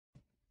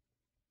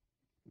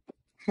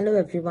Hello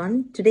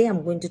everyone. Today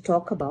I'm going to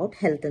talk about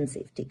health and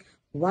safety.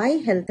 Why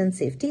health and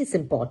safety is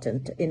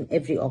important in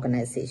every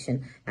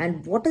organization,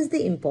 and what is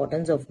the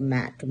importance of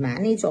to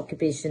manage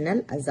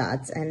occupational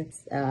hazards and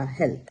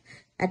health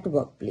at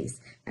workplace,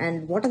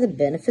 and what are the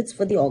benefits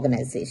for the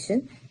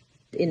organization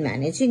in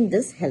managing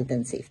this health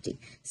and safety.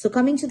 So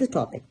coming to the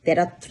topic, there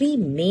are three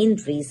main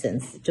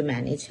reasons to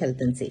manage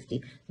health and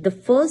safety. The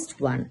first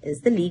one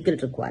is the legal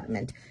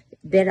requirement.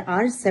 There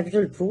are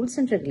several rules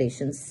and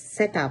regulations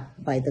set up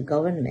by the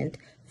government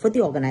for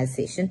the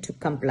organization to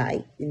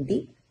comply with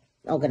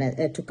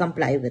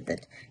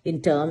it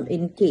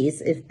in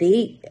case if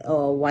they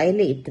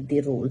violate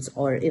the rules,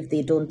 or if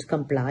they don't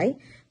comply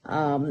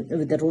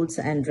with the rules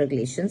and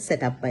regulations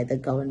set up by the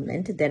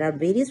government. There are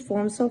various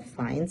forms of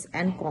fines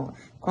and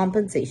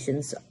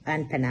compensations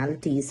and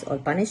penalties or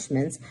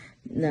punishments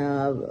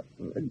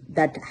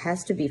that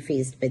has to be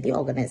faced by the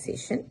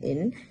organization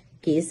in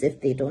case if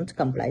they don't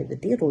comply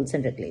with the rules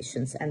and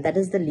regulations, and that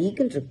is the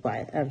legal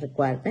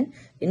requirement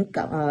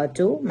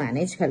to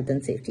manage health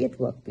and safety at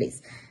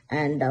workplace.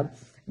 And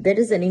there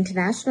is an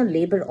International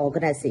Labour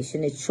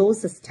Organization. It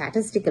shows the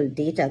statistical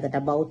data that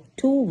about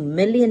 2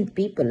 million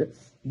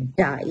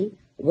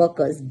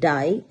workers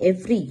die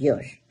every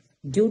year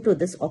due to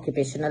this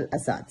occupational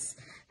hazards.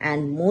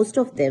 And most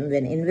of them,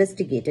 when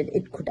investigated,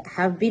 it could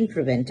have been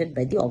prevented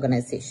by the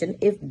organization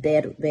if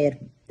there were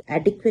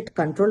adequate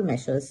control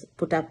measures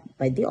put up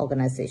by the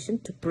organization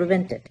to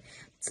prevent it.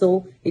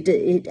 So it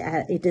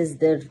is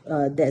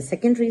the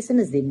second reason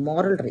is the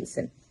moral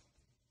reason.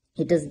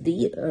 It is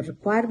the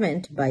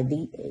requirement by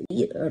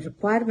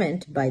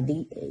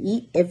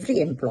every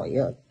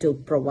employer to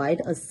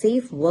provide a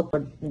safe work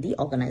for the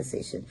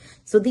organization.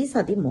 So these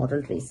are the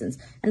moral reasons.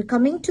 And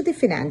coming to the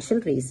financial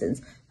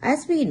reasons,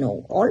 as we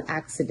know, all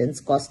accidents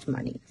cost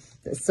money.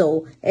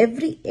 So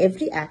every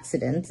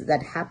accident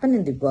that happen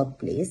in the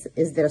workplace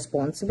is the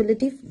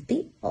responsibility of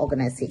the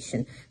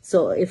organization.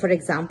 So if, for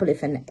example,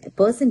 if a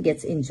person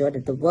gets injured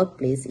at the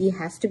workplace, he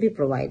has to be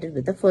provided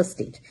with the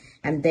first aid,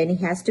 and then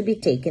he has to be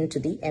taken to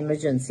the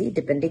emergency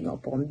depending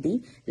upon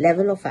the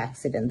level of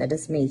accident, that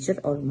is major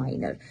or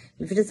minor.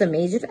 If it is a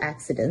major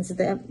accident,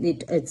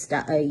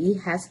 he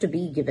has to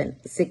be given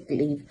sick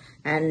leave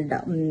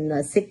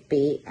and sick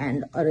pay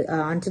and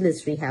until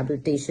his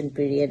rehabilitation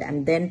period,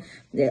 and then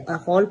a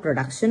whole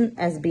production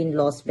has been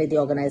lost by the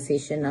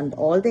organization and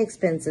all the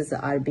expenses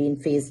are being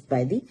faced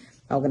by the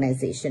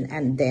organization.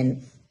 And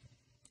then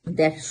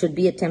there should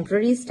be a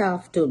temporary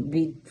staff to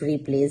be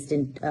replaced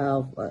in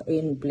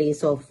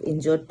place of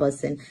injured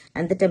person,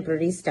 and the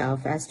temporary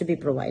staff has to be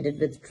provided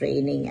with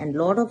training and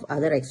lot of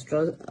other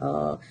extra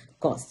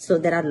costs. So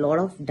there are a lot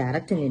of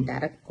direct and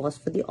indirect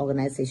costs for the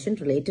organization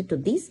related to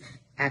these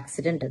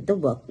accident at the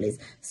workplace.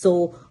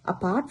 So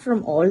apart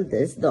from all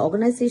this, the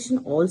organization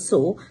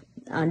also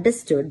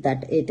understood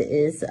that it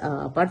is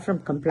apart from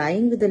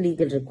complying with the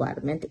legal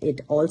requirement, it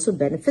also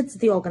benefits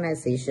the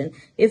organization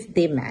if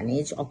they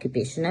manage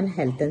occupational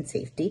health and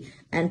safety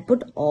and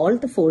put all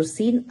the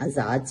foreseen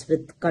hazards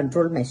with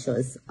control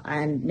measures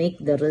and make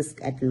the risk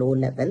at low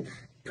level,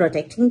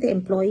 protecting the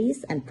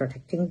employees and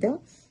protecting the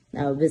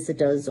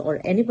visitors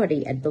or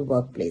anybody at the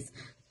workplace.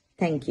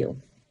 Thank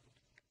you.